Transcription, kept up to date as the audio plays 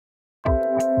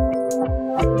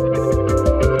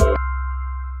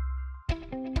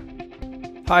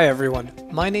Hi everyone,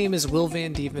 my name is Will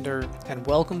Vandevanter and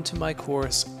welcome to my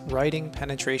course, Writing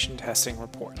Penetration Testing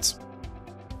Reports.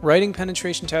 Writing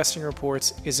penetration testing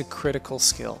reports is a critical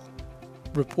skill.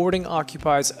 Reporting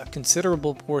occupies a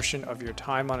considerable portion of your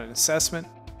time on an assessment,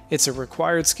 it's a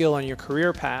required skill on your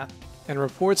career path, and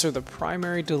reports are the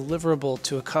primary deliverable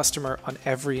to a customer on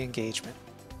every engagement.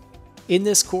 In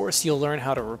this course, you'll learn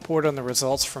how to report on the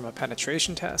results from a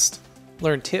penetration test,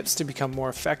 learn tips to become more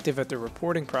effective at the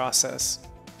reporting process.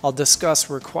 I'll discuss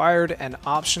required and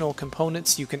optional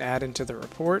components you can add into the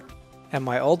report, and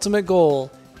my ultimate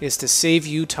goal is to save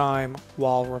you time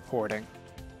while reporting.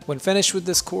 When finished with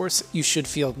this course, you should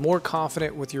feel more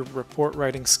confident with your report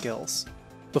writing skills.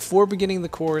 Before beginning the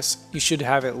course, you should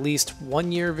have at least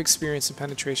 1 year of experience in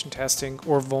penetration testing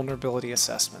or vulnerability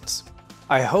assessments.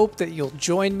 I hope that you'll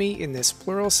join me in this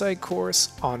Pluralsight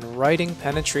course on writing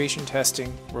penetration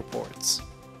testing reports.